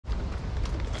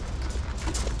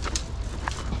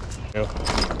But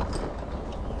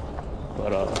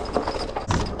I'll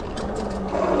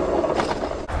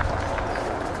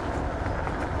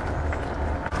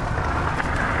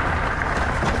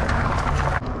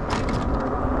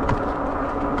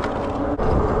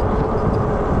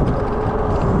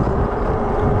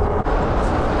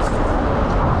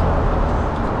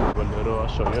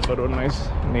show you a little nice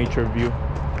nature view.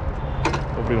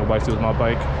 Hopefully nobody steals my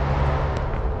bike.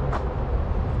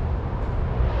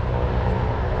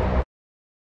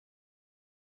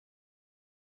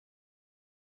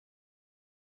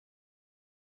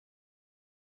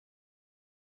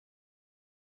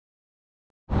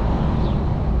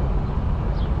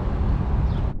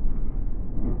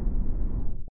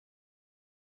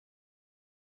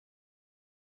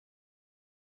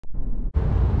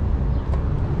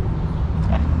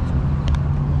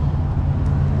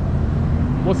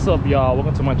 What's up, y'all?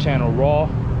 Welcome to my channel, Raw.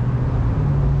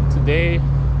 Today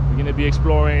we're gonna be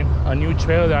exploring a new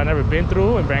trail that I've never been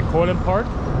through in Cortlandt Park.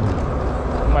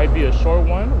 It might be a short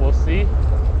one, we'll see.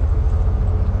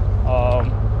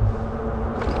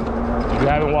 If you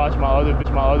haven't watched my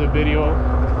other video,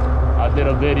 I did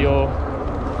a video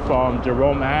from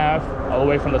Jerome Ave all the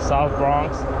way from the South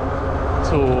Bronx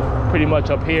to pretty much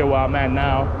up here where I'm at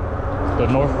now, the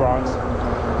North Bronx.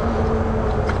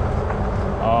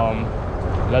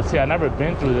 Let's see, I've never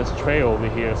been through this trail over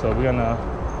here, so we're gonna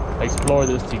explore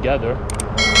this together.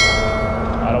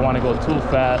 I don't want to go too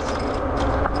fast,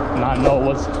 not know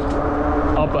what's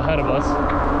up ahead of us.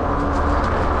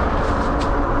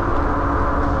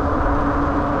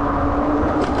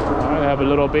 All right, I have a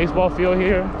little baseball field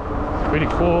here. It's pretty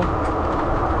cool.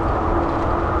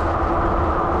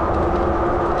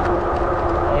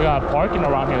 Oh, we got parking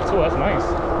around here too, that's nice.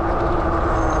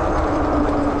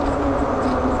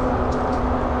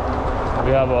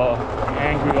 We have a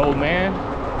angry old man.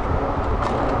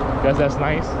 Guess that's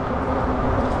nice.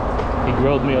 He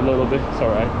grilled me a little bit. It's all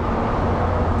right.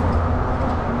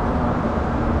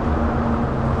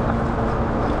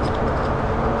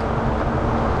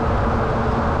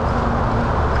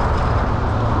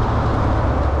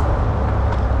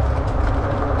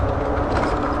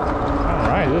 All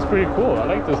right, this is pretty cool. I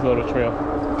like this little trail.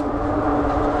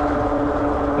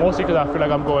 Mostly because I feel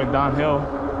like I'm going downhill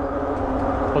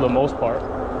for the most part.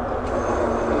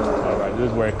 All right, this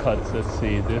is where it cuts. Let's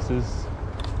see, this is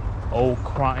Old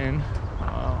Croton.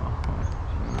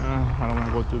 I don't want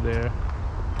to go through there.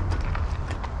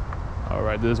 All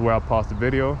right, this is where I'll pause the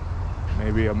video.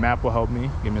 Maybe a map will help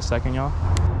me. Give me a second, y'all.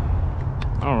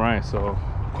 All right, so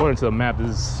according to the map,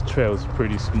 this trail is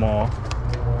pretty small,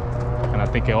 and I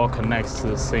think it all connects to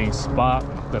the same spot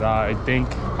that I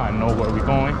think I know where we're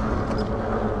going.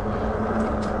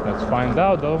 Let's find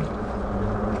out though.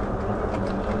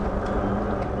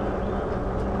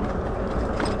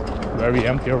 Very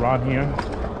empty around here.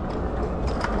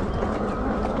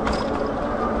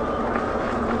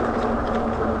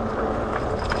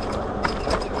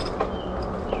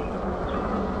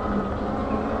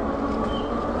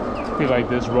 I feel like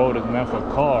this road is meant for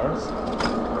cars.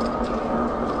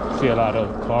 See a lot of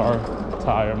car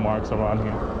tire marks around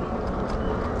here.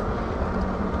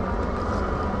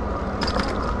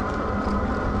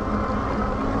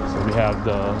 So we have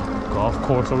the golf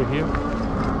course over here.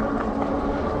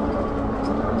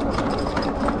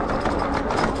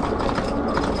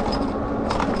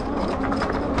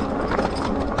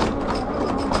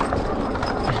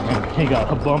 He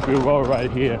got a bumpy road right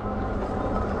here.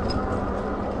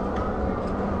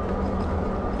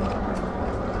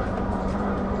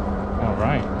 All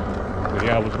right. So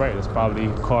yeah, I was right. There's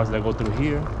probably cars that go through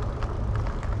here.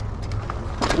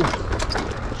 Ooh.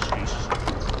 Sheesh.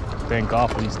 Thank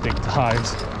God for these thick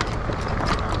tires.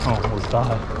 Oh, almost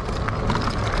died.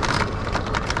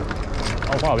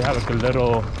 Oh wow, we have like a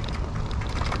little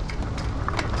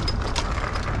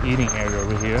eating area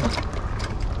over here.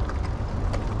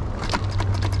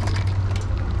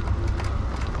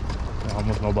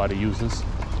 Almost nobody uses.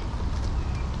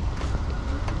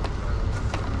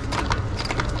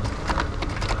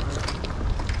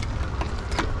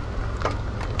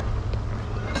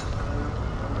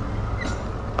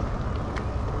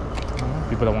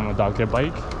 People that want to dock their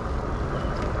bike, they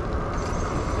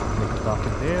can dock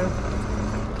it there.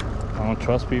 I don't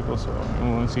trust people, so you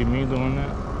don't want to see me doing that.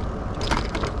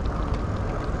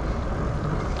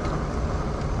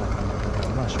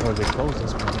 I'm not sure they close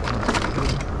this one.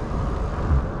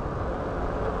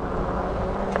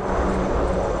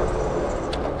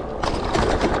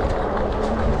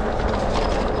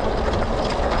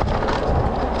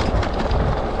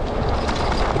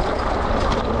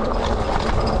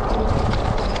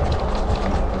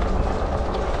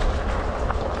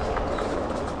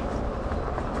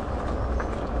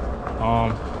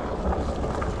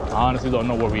 honestly don't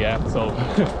know where we at, so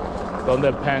don't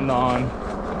depend on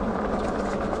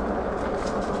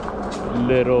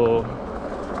little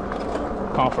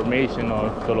confirmation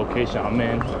of the location I'm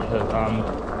in, because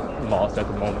I'm lost at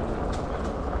the moment.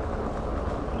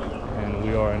 And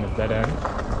we are in a dead end,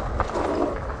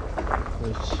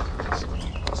 which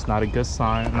is not a good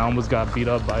sign. And I almost got beat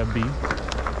up by a bee.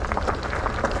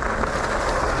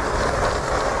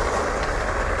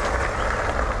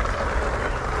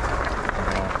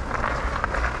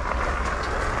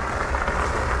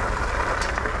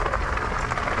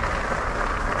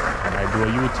 And I do a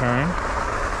U-turn.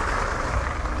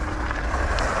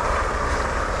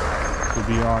 To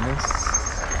be honest,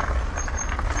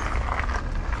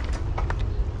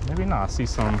 maybe not. I see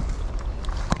some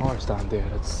cars down there.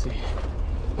 Let's see.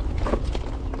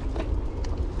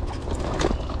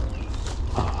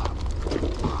 I'm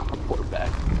gonna put it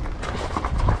back.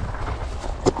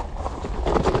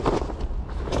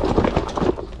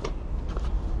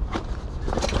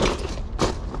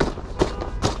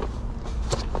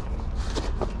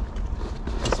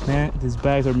 These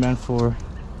bags are meant for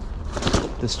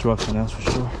destruction, that's for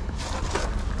sure.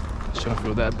 Shouldn't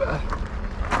feel that bad.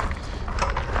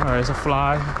 All right, it's a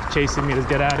fly chasing me. Let's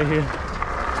get out of here.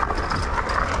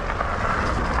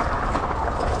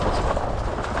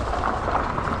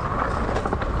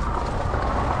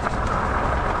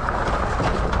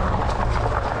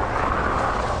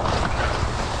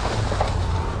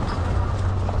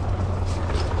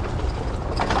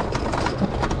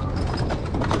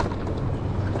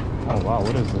 Oh wow,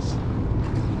 what is this?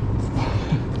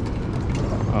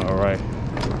 All right.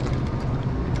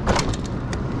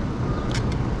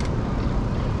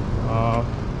 I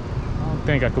don't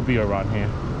think I could be around here.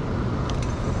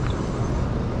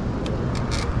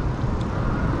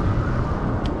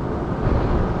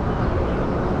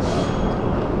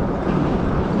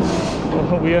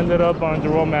 Well, we ended up on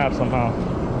Jerome Ave somehow.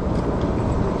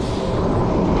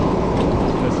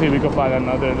 Let's see if we can find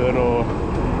another little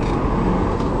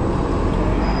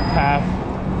path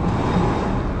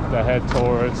that head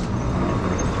towards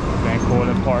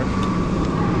Cortlandt Park.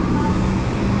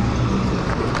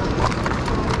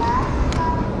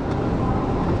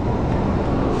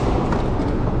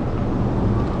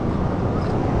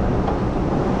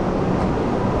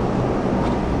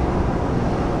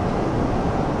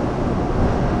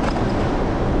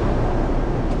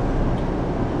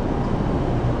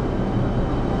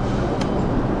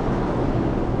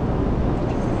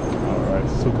 All right,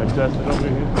 it's too congested over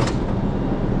here.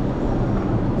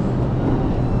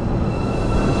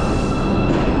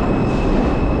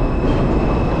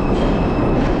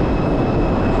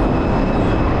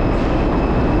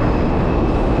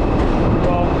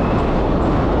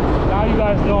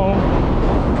 Know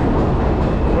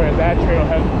where that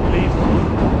trailhead leads to.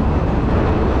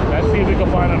 Let's see if we can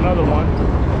find another one.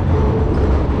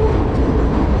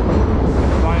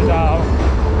 Find out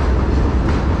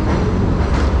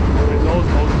where those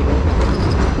go through.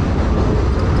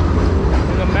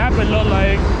 In the map, it looked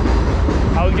like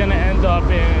I was gonna end up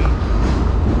in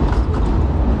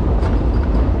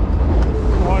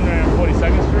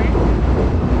 142nd Street,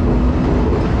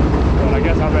 but I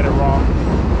guess I read it wrong.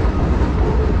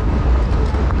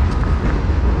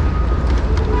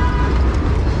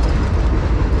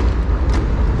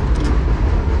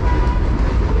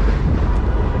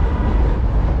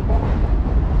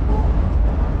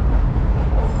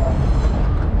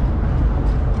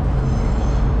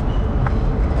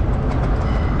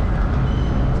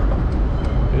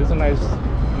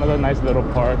 Another nice little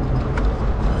park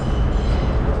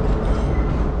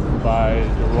by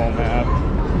Jerome Ave.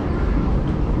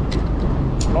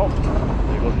 Oh,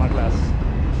 there goes my glasses.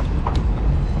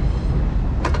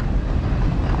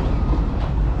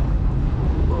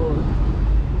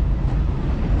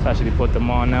 Let's actually put them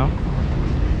on now.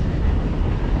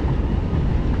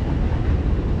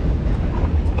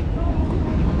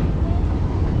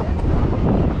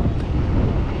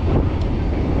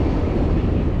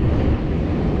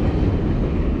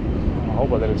 I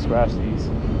hope I didn't scratch these.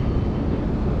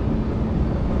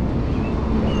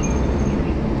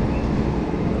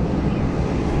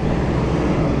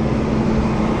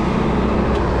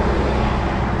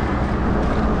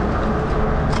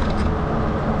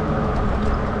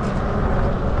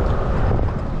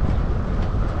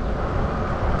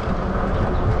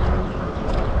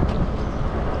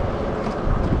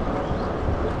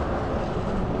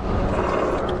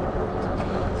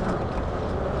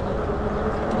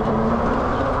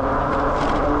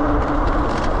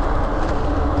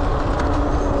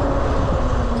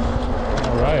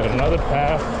 Another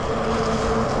path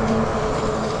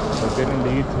that didn't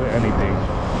lead to anything.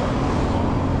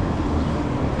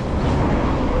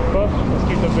 camera. Let's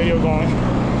keep the video going.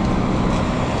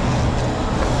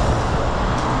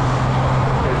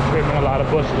 They're trimming a lot of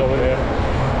bushes over there.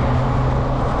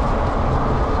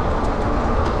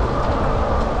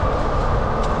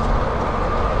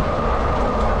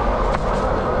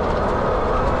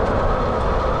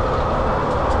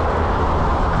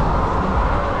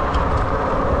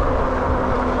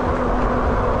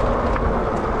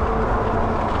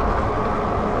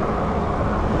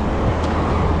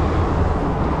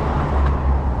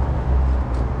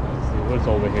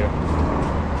 Over here.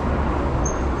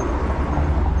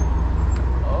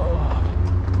 Oh.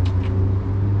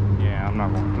 Yeah, I'm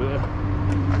not going through there.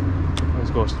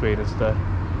 Let's go straight instead.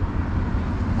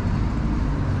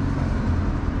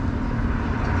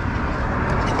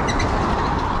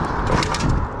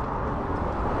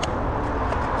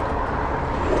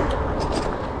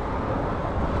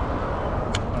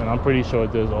 And I'm pretty sure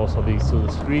there's also leads to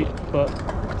the street, but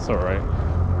it's all right.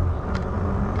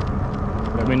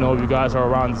 Let me know if you guys are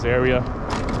around this area. It's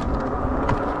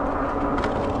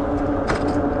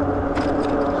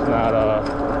not a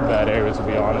bad area, to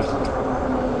be honest.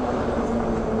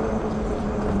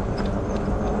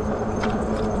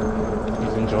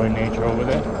 He's enjoying nature over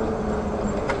there.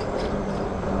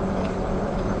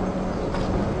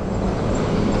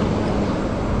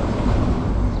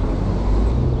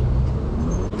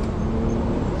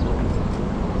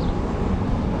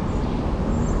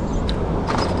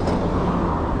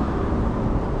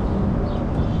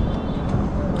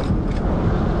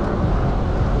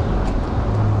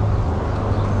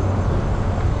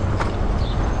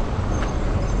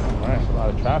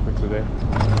 Traffic today.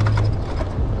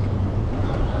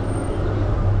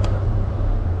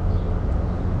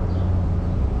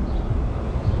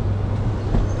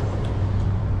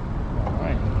 All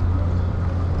right.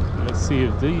 Let's see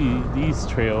if these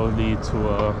trails lead to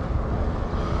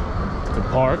the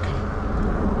park.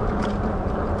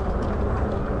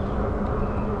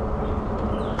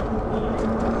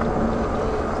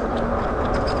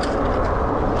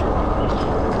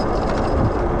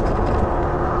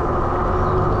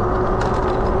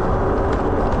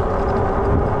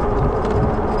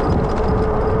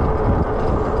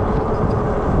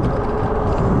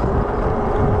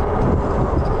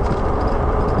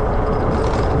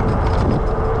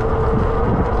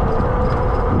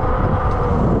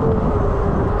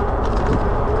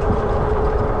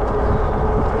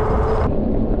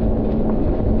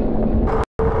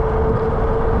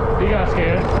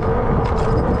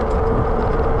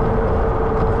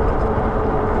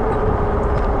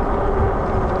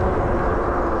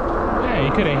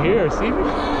 Couldn't hear, see me?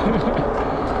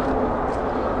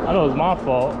 I know it's my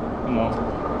fault, you know.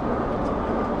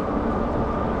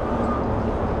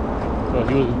 So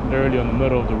he was literally in the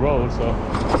middle of the road, so.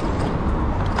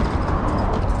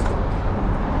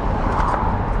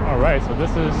 All right, so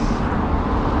this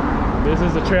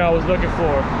is the trail I was looking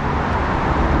for.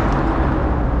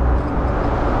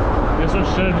 This one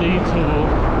should lead to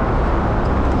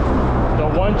the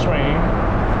 1 train.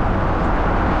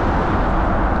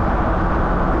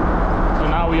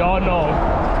 We all know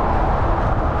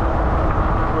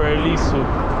where it leads to.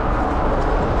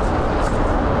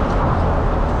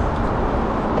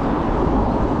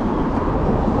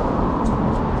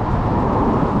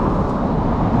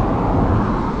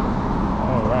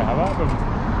 Alright, I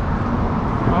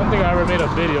don't think I ever made a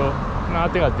video. No, I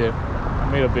think I did. I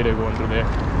made a video going through there.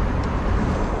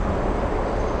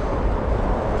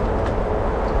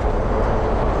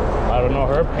 I don't know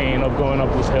her pain of going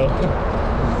up this hill.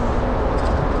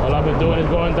 All I've been doing is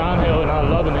going downhill and I'm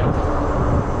loving it.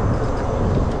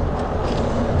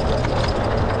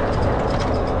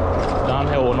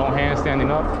 Downhill with no hand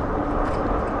standing up.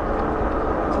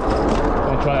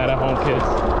 Don't try that at home, kids.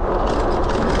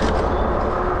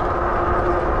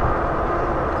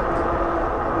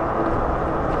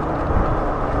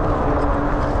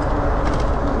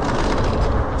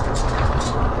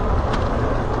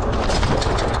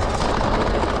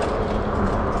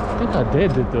 I think I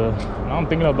did the I'm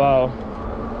thinking about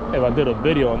if I did a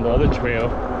video on the other trail.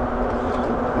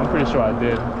 I'm pretty sure I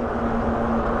did.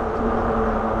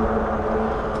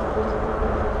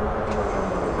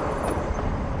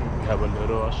 Have a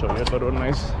little, I'll show you a little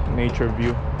nice nature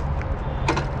view.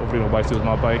 Hopefully nobody steals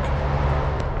my bike.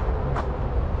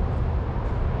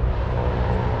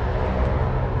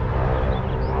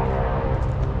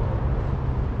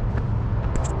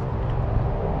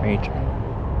 Nature.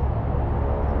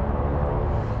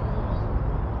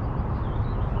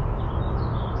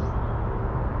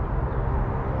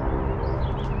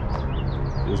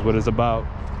 This is what it's about.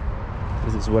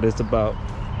 This is what it's about.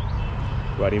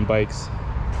 Riding bikes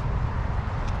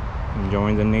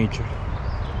enjoying the nature.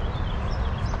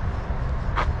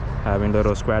 Having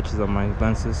little scratches on my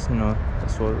lenses, you know,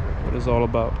 that's what it's all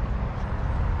about.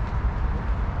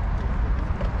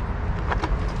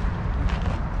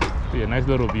 But yeah, nice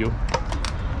little view.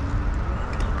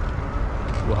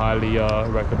 Would highly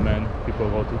recommend people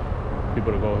to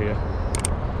go here.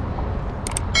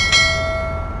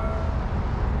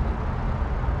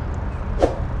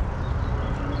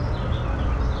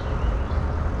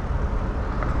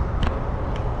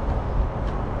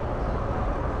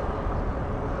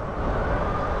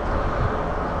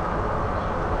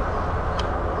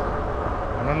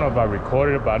 I don't know if I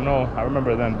recorded it, but I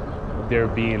remember them there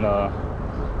being I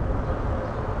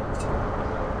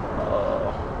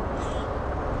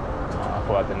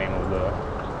forgot the name of the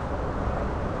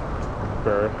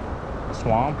bird, the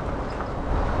swamp,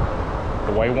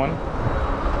 the white one.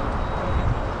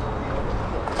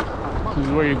 This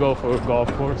is where you go for a golf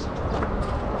course.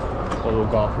 All the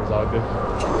golfers out there.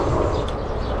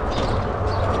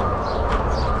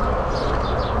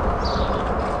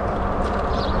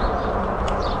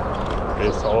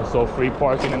 There's also free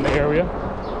parking in the area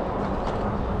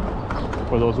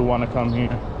for those who want to come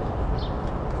here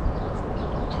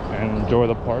and enjoy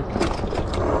the park.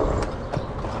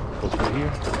 Goes right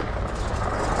here.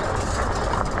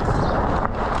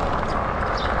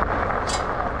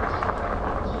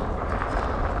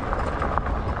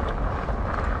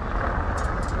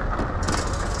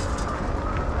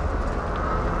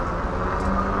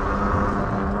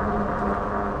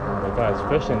 The guy's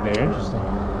fishing there, interesting.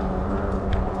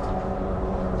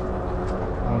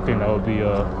 I don't think that would be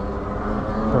a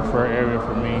preferred area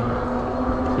for me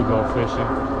to go fishing.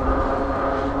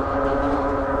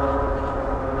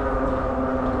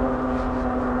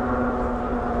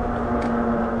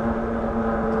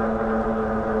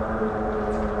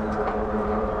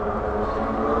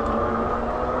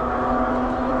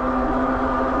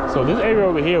 So this area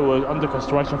over here was under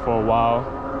construction for a while.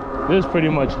 This is pretty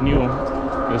much new,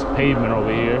 this pavement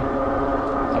over here.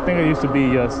 I think it used to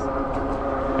be just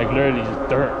like literally just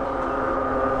dirt.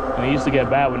 And it used to get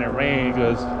bad when it rained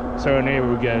because certain areas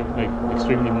would get like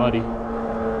extremely muddy.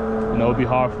 And it would be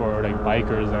hard for like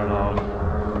bikers and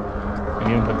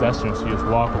even pedestrians to just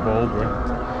walk or go over it.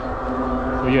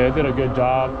 So yeah, it did a good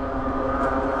job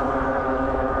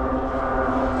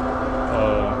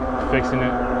fixing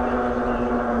it.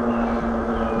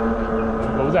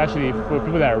 It was actually, for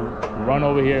people that run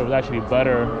over here, it was actually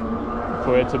better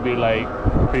for it to be like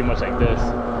pretty much like this,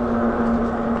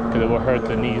 because it will hurt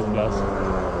the knees less.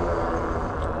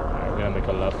 Alright, we're gonna make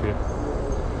a left here.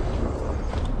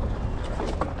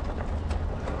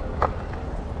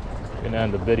 Gonna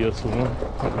end the video soon.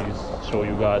 Let me just show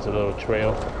you guys a little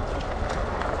trail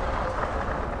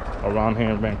around here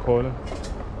in Cortlandt.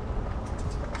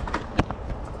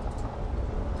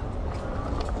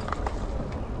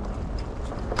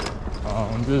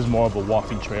 This is more of a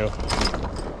walking trail,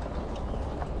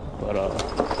 but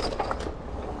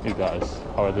you guys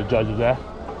are the judge of that.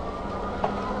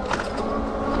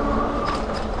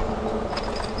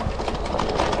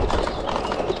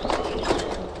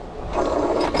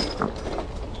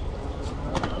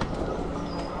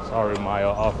 Sorry, my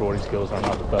off-roading skills are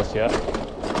not the best yet.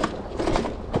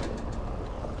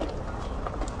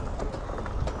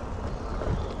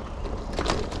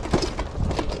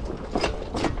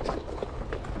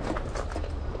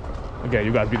 Again,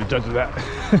 you guys be the judge of that.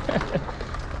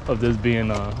 Of this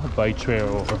being a bike trail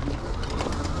or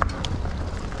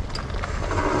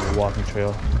a walking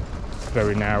trail. It's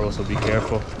very narrow, so be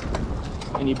careful.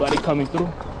 Anybody coming through?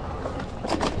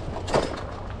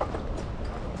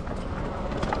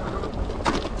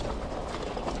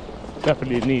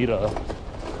 Definitely need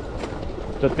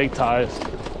the thick tires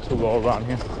to go around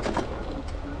here.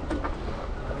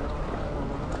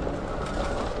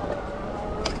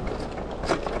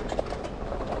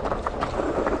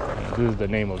 This is the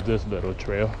name of this little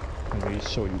trail. Let me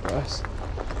show you guys.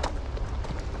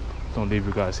 Don't leave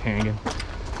you guys hanging.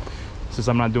 Since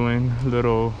I'm not doing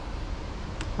little,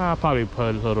 I'll probably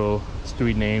put little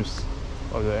street names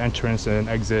of the entrance and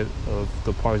exit of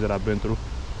the parts that I've been through.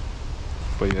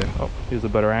 But yeah, oh, here's a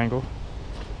better angle.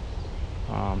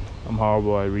 I'm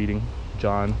horrible at reading.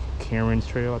 John Kieran's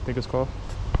Trail, I think it's called.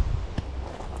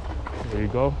 There you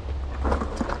go.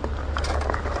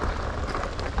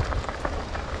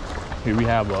 Here we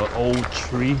have an old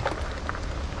tree.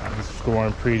 It's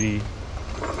growing pretty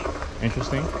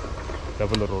interesting. We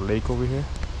have a little lake over here.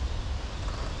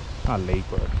 Not lake,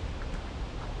 but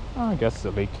I guess it's a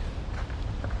lake.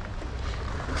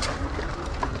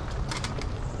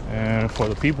 And for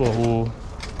the people who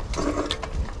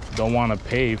don't want to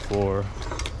pay for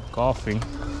golfing,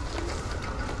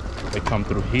 They come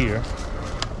through here.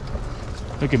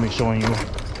 Look at me showing you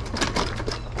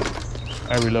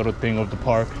every little thing of the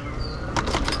park.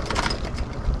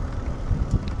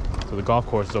 So the golf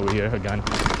course is over here again.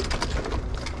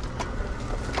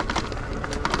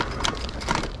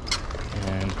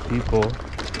 And people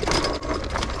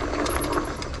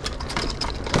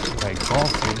like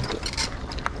golfing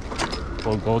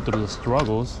will go through the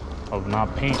struggles of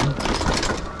not paying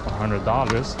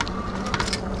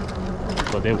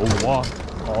 $100, but they will walk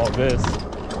all this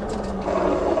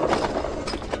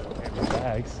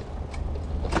bags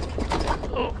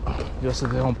just so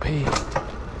they don't pay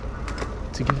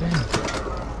to get in.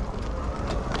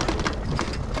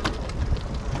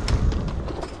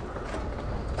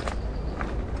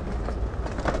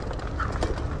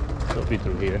 It'll be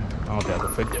through here. I don't think I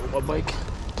can fit there with my bike.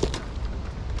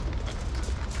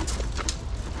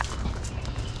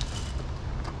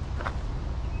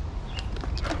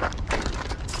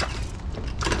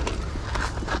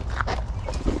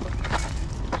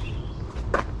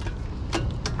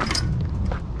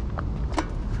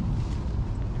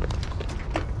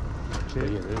 Let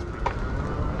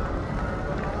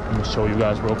me show you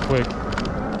guys real quick.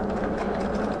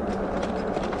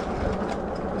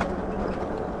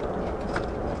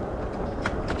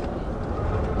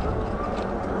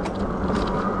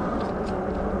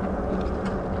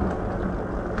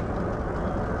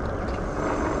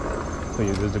 So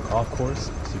yeah, there's the golf course,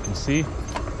 as you can see.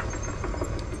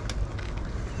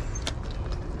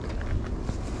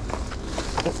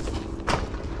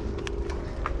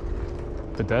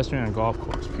 Pedestrian and golf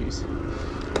course, please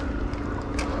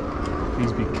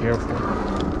be careful.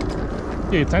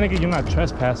 Yeah, technically you're not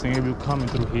trespassing if you're coming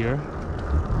through here.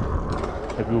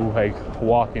 If you're like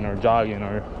walking or jogging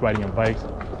or riding your bike,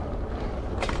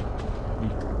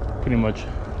 you're pretty much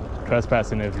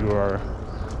trespassing if you are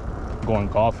going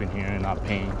golfing here and not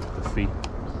paying the fee.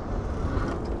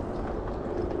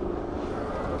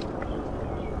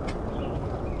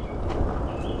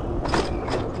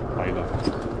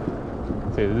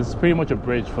 This is pretty much a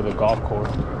bridge for the golf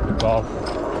course,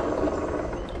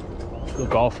 the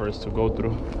golfers to go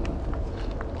through.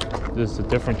 This is a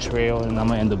different trail, and I'm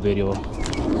gonna end the video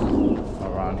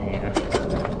around here.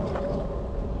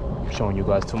 I'm showing you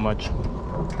guys too much. Oh,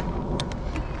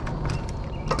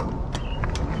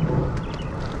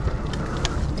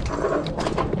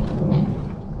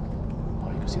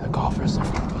 you can see the golfers in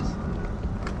front of us.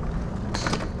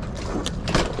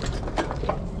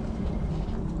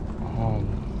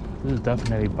 This is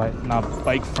definitely not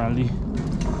bike friendly.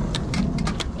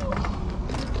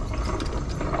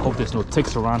 I hope there's no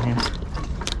ticks around here.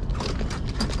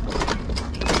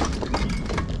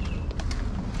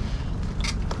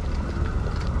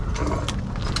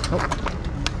 Oh.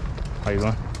 How you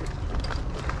doing?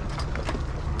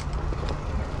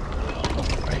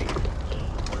 Right.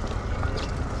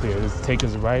 So yeah, this takes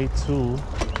us right to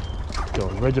the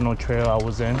original trail I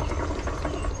was in,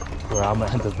 where I'm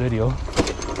gonna end the video.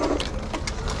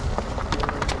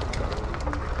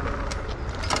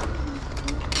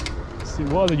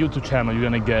 Well, the YouTube channel, you're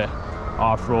gonna get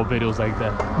off-road videos like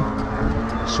that,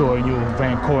 showing you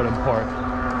Van Cortlandt Park,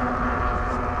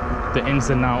 the ins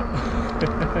and out.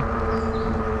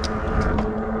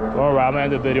 All right, I'm gonna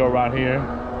end the video around here.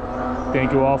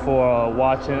 Thank you all for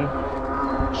watching,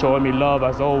 showing me love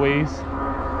as always.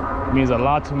 It means a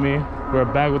lot to me. We're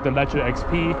back with the Lectric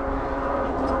XP.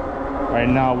 Right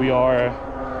now we are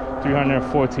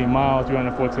 314 miles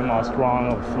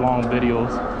strong of long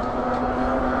videos.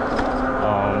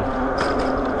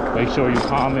 Make sure you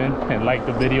comment and like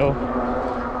the video.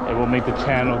 It will make the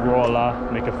channel grow a lot,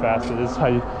 make it faster. This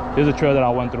is a trail that I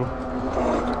went through.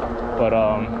 But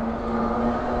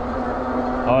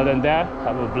other than that,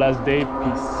 have a blessed day.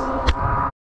 Peace.